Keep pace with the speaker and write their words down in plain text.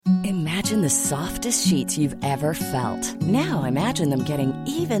Imagine the softest sheets you've ever felt. Now imagine them getting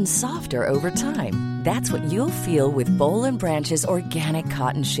even softer over time. That's what you'll feel with Boll and Branch's organic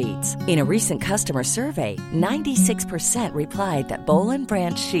cotton sheets. In a recent customer survey, 96% replied that Boll and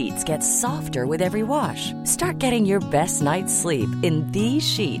Branch sheets get softer with every wash. Start getting your best night's sleep in these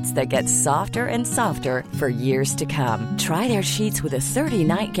sheets that get softer and softer for years to come. Try their sheets with a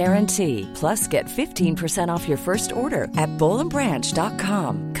 30-night guarantee. Plus, get 15% off your first order at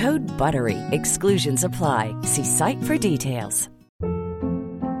bollandbranch.com. Code BUTTERY. Exclusions apply. See site for details.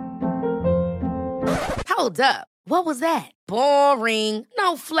 Hold up. What was that? Boring.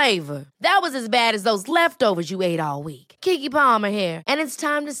 No flavor. That was as bad as those leftovers you ate all week. Keke Palmer here. And it's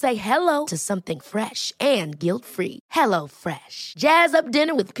time to say hello to something fresh and guilt-free. Hello Fresh. Jazz up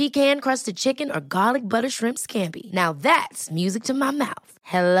dinner with pecan-crusted chicken or garlic butter shrimp scampi. Now that's music to my mouth.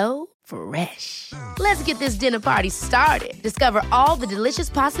 Hello Fresh. Let's get this dinner party started. Discover all the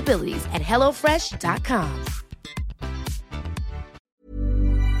delicious possibilities at hellofresh.com.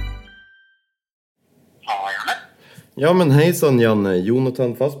 Ja men hejsan Janne,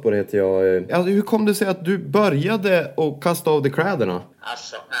 Jonathan Fastborg heter jag. Alltså, hur kom det sig att du började och kasta av dig kläderna?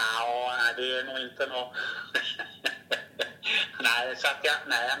 Alltså, det är nog inte något...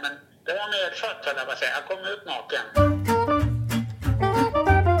 Nej, men det var medfött höll jag bara säga. Jag kom ut naken.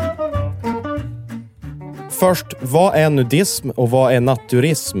 Först, vad är nudism och vad är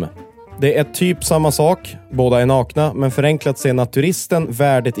naturism? Det är typ samma sak, båda är nakna, men förenklat ser naturisten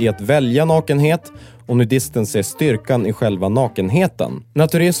värdet i att välja nakenhet och nudisten ser styrkan i själva nakenheten.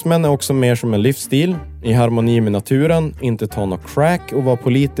 Naturismen är också mer som en livsstil, i harmoni med naturen, inte ta något crack och vara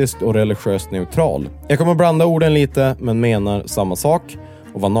politiskt och religiöst neutral. Jag kommer blanda orden lite, men menar samma sak,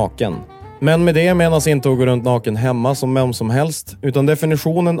 och vara naken. Men med det menas inte att gå runt naken hemma som vem som helst, utan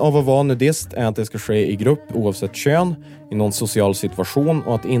definitionen av att vara nudist är att det ska ske i grupp oavsett kön, i någon social situation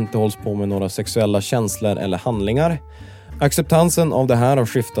och att det inte hålls på med några sexuella känslor eller handlingar. Acceptansen av det här har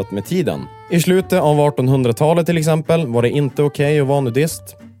skiftat med tiden. I slutet av 1800-talet till exempel var det inte okej att vara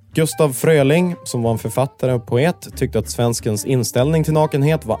nudist. Gustav Fröling, som var en författare och poet, tyckte att svenskens inställning till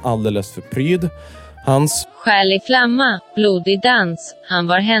nakenhet var alldeles för pryd. Hans Skärlig flamma, blodig dans, han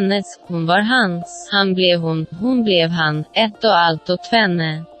var hennes, hon var hans. Han blev hon blev han, ett och allt och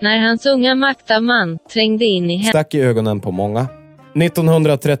tvenne. När hans unga maktaman trängde in i stack i ögonen på många.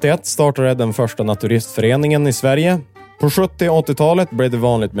 1931 startade den första naturistföreningen i Sverige. På 70- och 80-talet blev det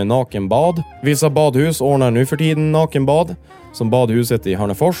vanligt med nakenbad. Vissa badhus ordnar nu för tiden nakenbad, som badhuset i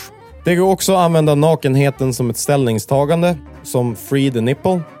Hörnefors. Det går också att använda nakenheten som ett ställningstagande, som free the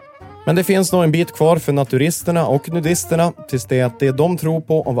nipple. Men det finns nog en bit kvar för naturisterna och nudisterna tills det att det de tror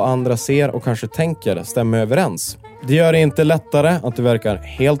på och vad andra ser och kanske tänker stämmer överens. Det gör det inte lättare att det verkar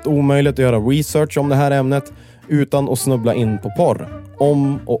helt omöjligt att göra research om det här ämnet utan att snubbla in på porr.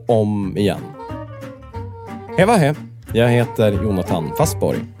 Om och om igen. Hej. Jag heter Jonathan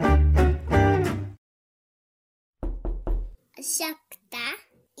Fastborg. Ursäkta,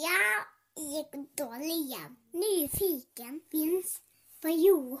 jag gick dålig igen. Nyfiken finns på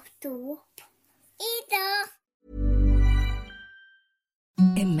YouTube. Idag!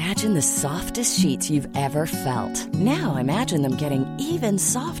 Imagine the softest sheets you've ever felt. Now imagine them getting even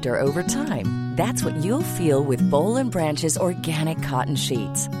softer over time. That's what you'll feel with Boll and Branch's organic cotton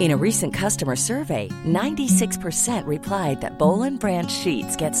sheets. In a recent customer survey, 96% replied that Boll and Branch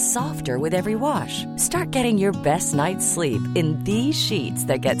sheets get softer with every wash. Start getting your best night's sleep in these sheets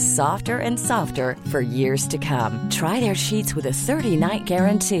that get softer and softer for years to come. Try their sheets with a 30-night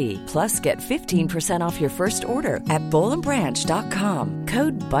guarantee. Plus, get 15% off your first order at bollandbranch.com.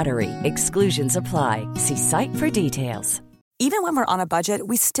 Code BUTTERY. Exclusions apply. See site for details. Even when we're on a budget,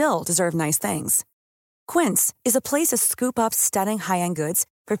 we still deserve nice things. Quince is a place to scoop up stunning high-end goods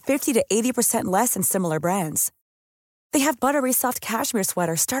for 50 to 80% less than similar brands. They have buttery soft cashmere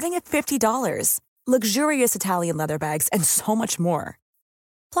sweaters starting at $50, luxurious Italian leather bags, and so much more.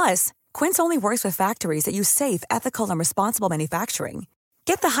 Plus, Quince only works with factories that use safe, ethical, and responsible manufacturing.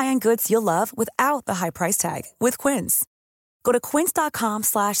 Get the high-end goods you'll love without the high price tag with Quince. Go to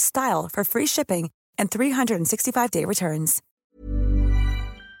quince.com/style for free shipping and 365-day returns.